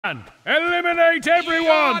Eliminate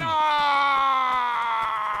everyone!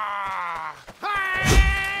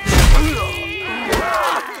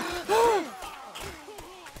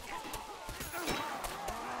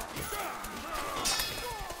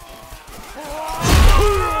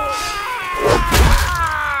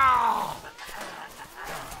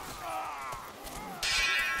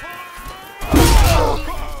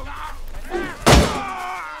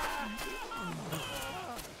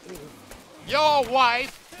 Your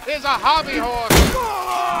wife is a hobby horse.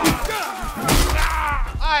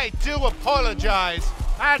 I do apologize,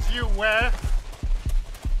 as you were.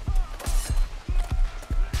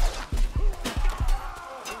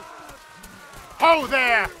 Ho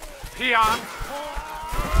there, peon!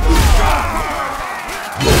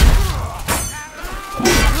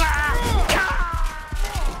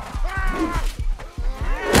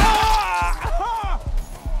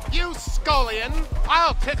 You scullion!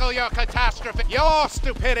 I'll tickle your catastrophe. Your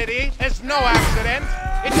stupidity is no accident.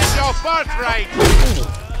 It is your birthright.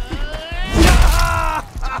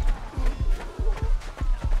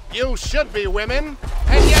 You should be women,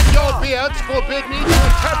 and yet your beards forbid me to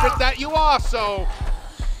interpret that you are so.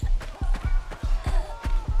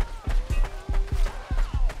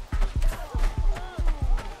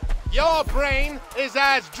 Your brain is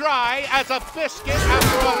as dry as a biscuit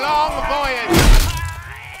after a long voyage.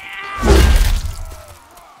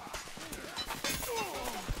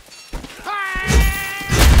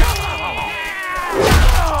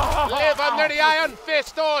 Live under the iron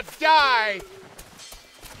fist or die!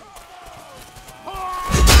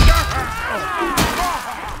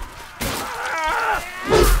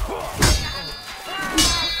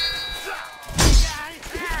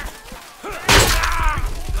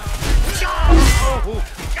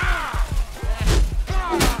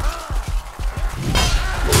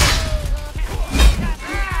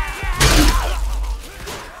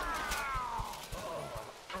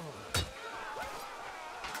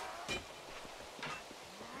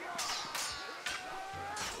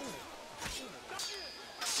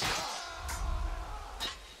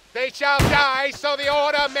 They shall die so the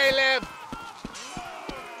order may live.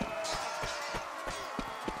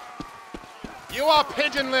 You are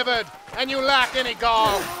pigeon-livered, and you lack any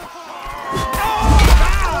gall.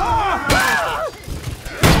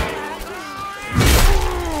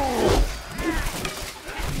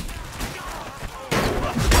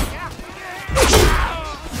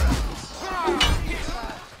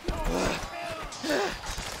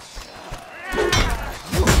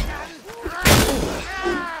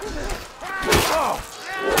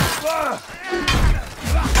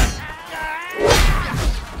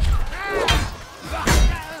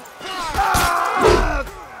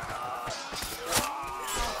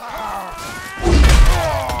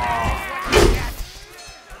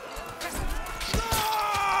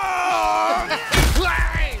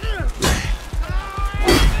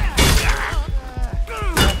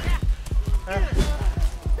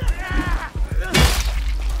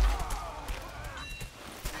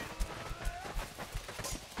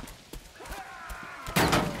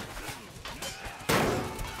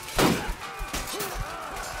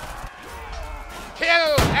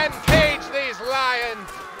 Kill and cage these lions!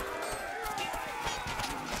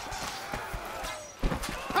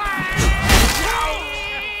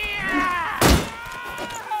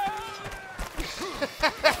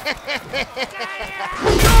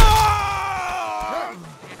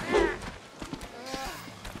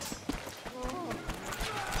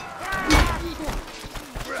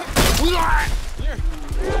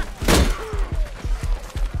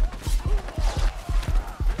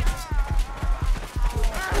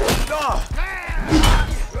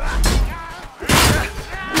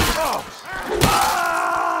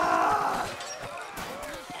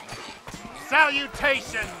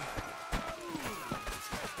 Salutation!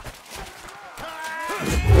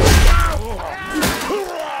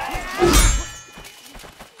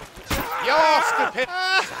 You're stupid!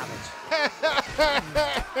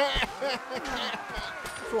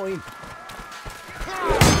 Fine.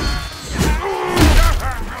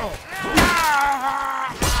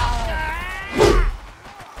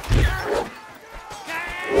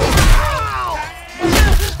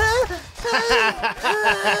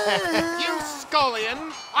 You scullion!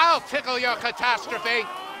 I'll tickle your catastrophe!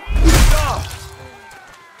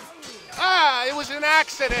 Ah, it was an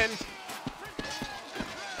accident!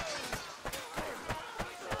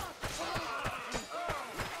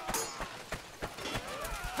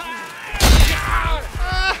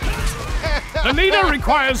 The leader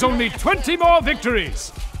requires only 20 more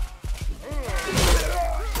victories.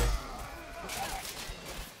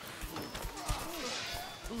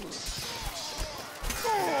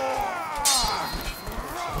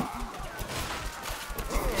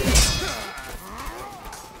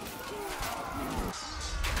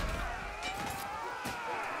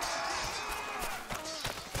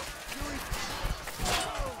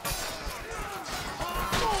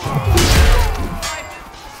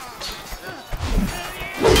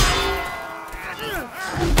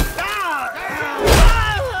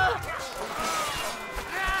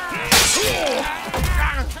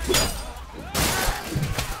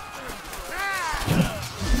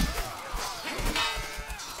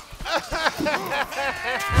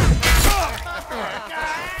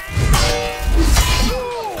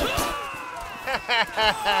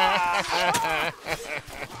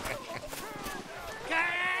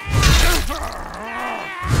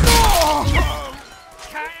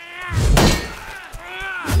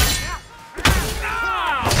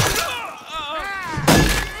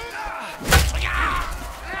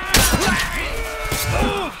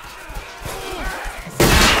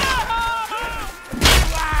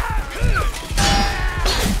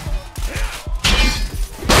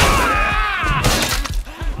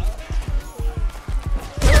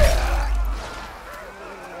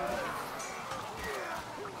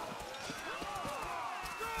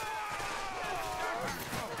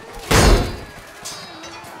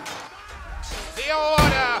 The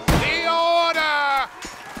order! The order!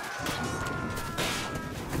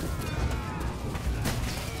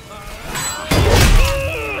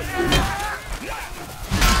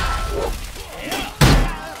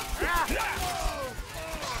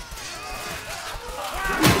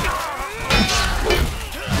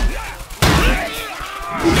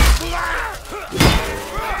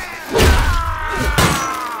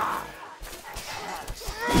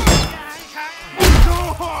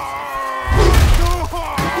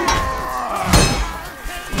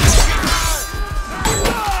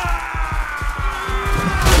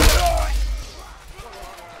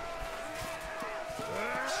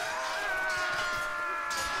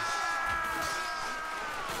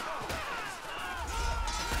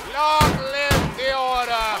 Long live the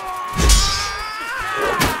order!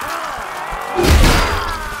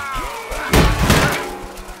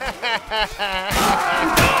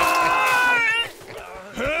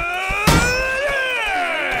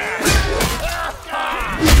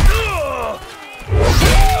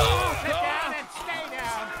 Sit down and stay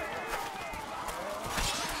down.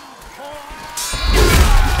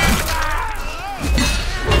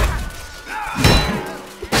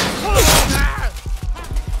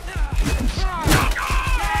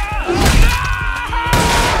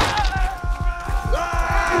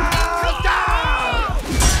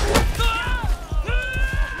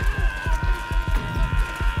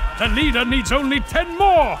 The leader needs only 10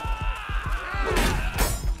 more!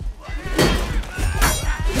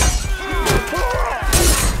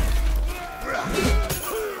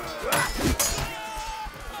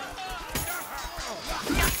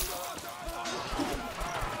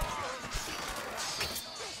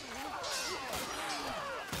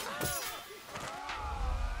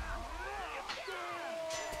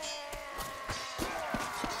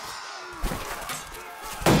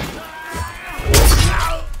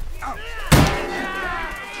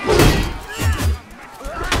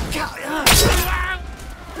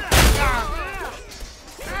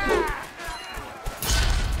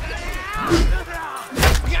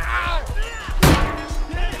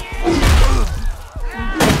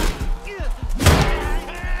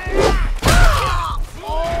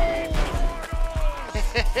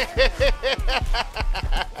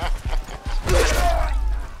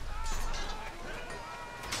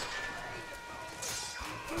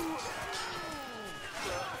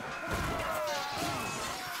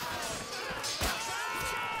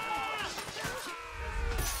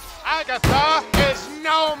 Agatha is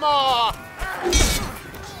no more!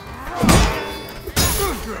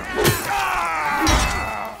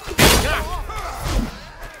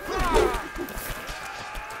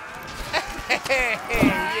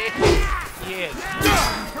 Yes.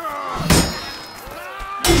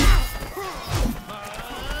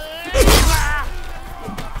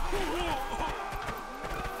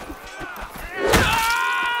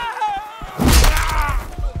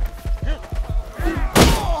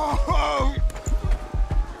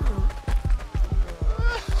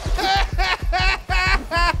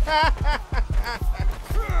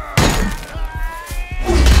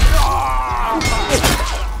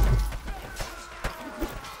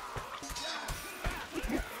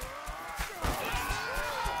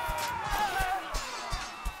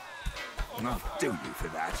 I'll do you for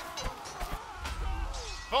that.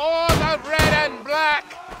 For the red and black!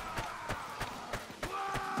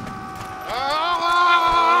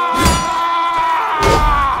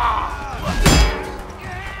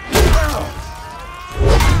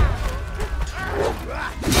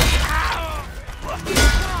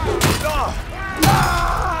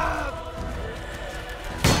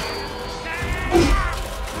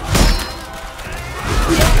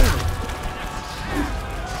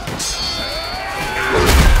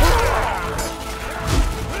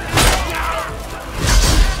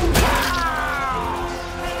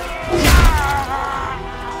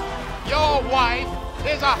 Your wife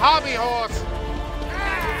is a hobby horse.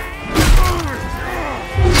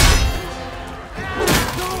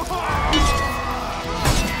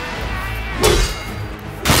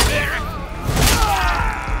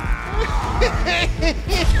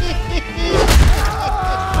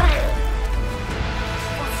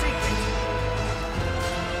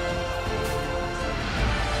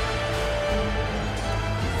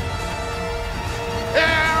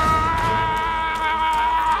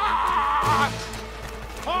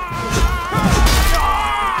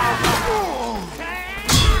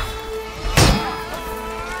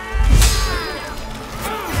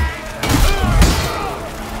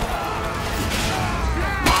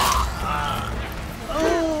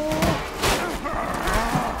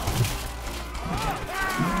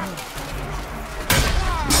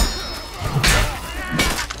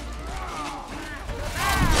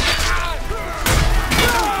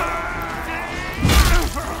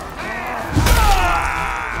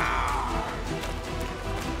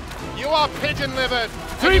 more pigeon livers!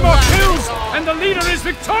 3 more kills, and the leader is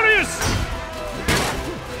victorious!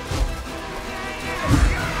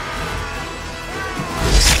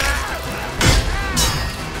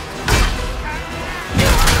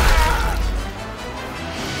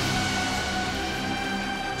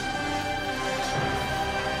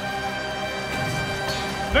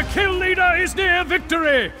 The kill leader is near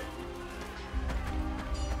victory!